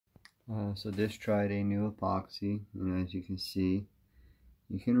So this tried a new epoxy, and as you can see,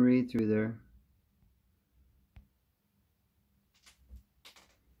 you can read through there.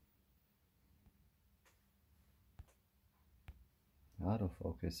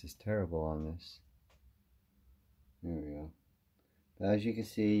 Autofocus is terrible on this. There we go. But as you can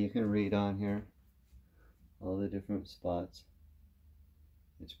see, you can read on here all the different spots.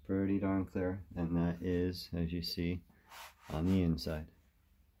 It's pretty darn clear, and that is, as you see, on the inside.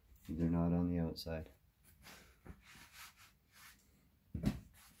 They're not on the outside.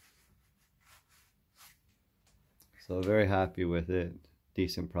 So very happy with it.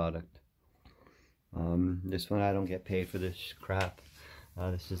 Decent product. This one I don't get paid for this crap.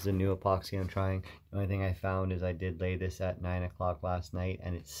 This is the new epoxy I'm trying. The only thing I found is I did lay this at 9 o'clock last night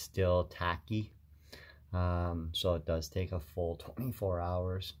and it's still tacky. So it does take a full 24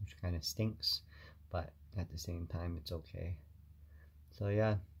 hours, which kind of stinks, but at the same time it's okay. So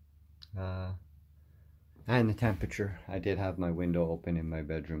yeah, and the temperature. I did have my window open in my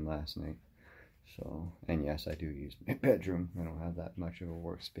bedroom last night. So, and yes, I do use my bedroom. I don't have that much of a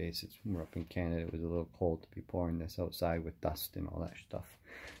workspace. It's we're up in Canada. It was a little cold to be pouring this outside with dust and all that stuff.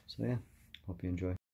 So yeah, hope you enjoy.